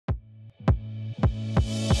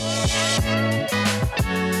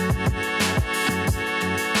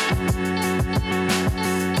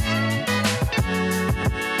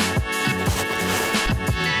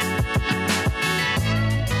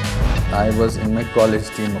I was in my college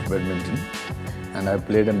team of badminton and I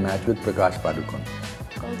played a match with Prakash Padukone.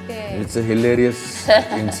 Okay. It's a hilarious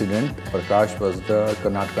incident. Prakash was the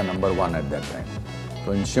Karnataka #1 at that time.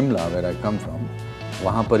 So in Shimla, where I come from,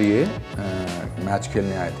 वहाँ पर ये match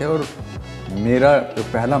खेलने आए थे और मेरा जो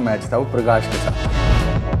पहला मैच था वो प्रकाश के साथ।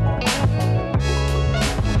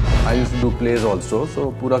 I used to do plays also, so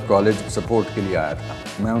पूरा कॉलेज सपोर्ट के लिए आया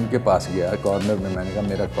था। मैं उनके पास गया कॉर्नर में, मैंने कहा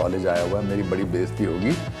मेरा कॉलेज आया हुआ है, मेरी बड़ी बेइज्जती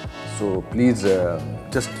होगी, so please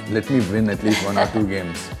just let me win at least 1 or 2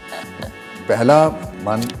 games. पहला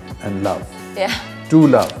one and love, Yeah. 2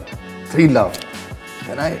 love, 3 love.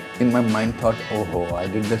 Then I, in my mind, thought, oh, I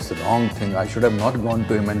did this wrong thing. I should have not gone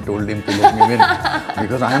to him and told him to let me win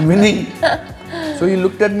because I am winning. So he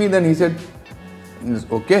looked at me, then he said,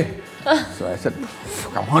 okay. So I said,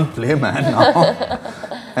 come on, play man now.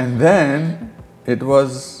 And then it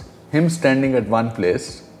was him standing at one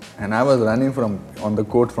place and I was running on the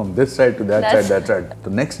court from this side to that side. The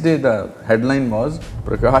next day the headline was,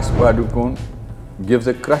 Prakash Padukone gives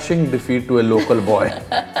a crushing defeat to a local boy.